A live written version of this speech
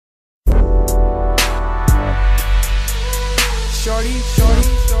shorty, shorty,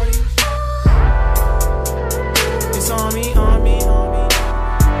 shorty. It's on me, on me, on me.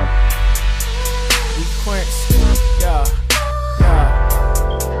 DeQuince, yeah, yeah.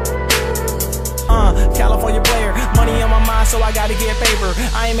 California player, money on my mind, so I gotta get paper.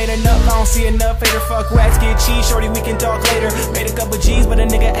 I ain't made enough, I don't see enough fader. Fuck wax, get cheese, shorty, we can talk later. Made a couple G's, but a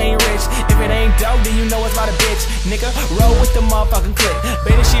nigga ain't rich. If it ain't dope, then you know it's about a bitch. Nigga, roll with the motherfucking click.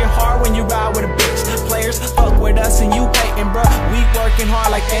 Beta shit hard when you ride with a bitch. Players fuck with us and you hatin', bruh. We working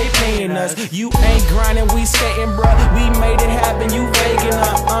hard like they paying us. You ain't grinding, we skating, bruh. We made it happen, you faking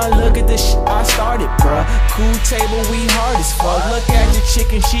up. Look at the shit I started, bruh. Cool table, we hard as fuck. Look at the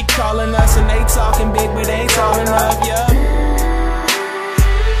chicken, she calling us, and they talking big, but they ain't tall enough, yeah.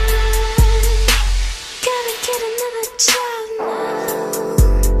 Gotta get another job now,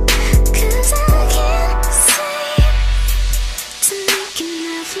 'cause I can't seem to make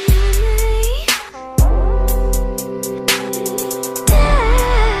enough money.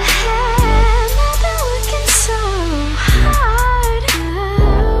 Damn, I've been working so hard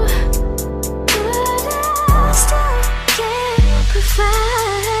now, but I still can't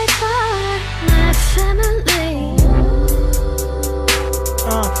provide for my family.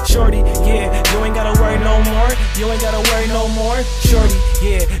 Shorty, yeah, you ain't gotta worry no more. You ain't gotta worry no more. Shorty,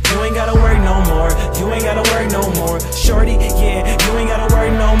 yeah, you ain't gotta worry no more. You ain't gotta worry no more. Shorty, yeah, you ain't gotta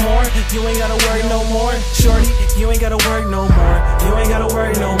worry no more. You ain't gotta worry no more. Shorty, you ain't gotta worry no more. You ain't gotta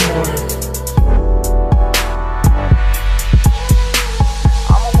worry no more.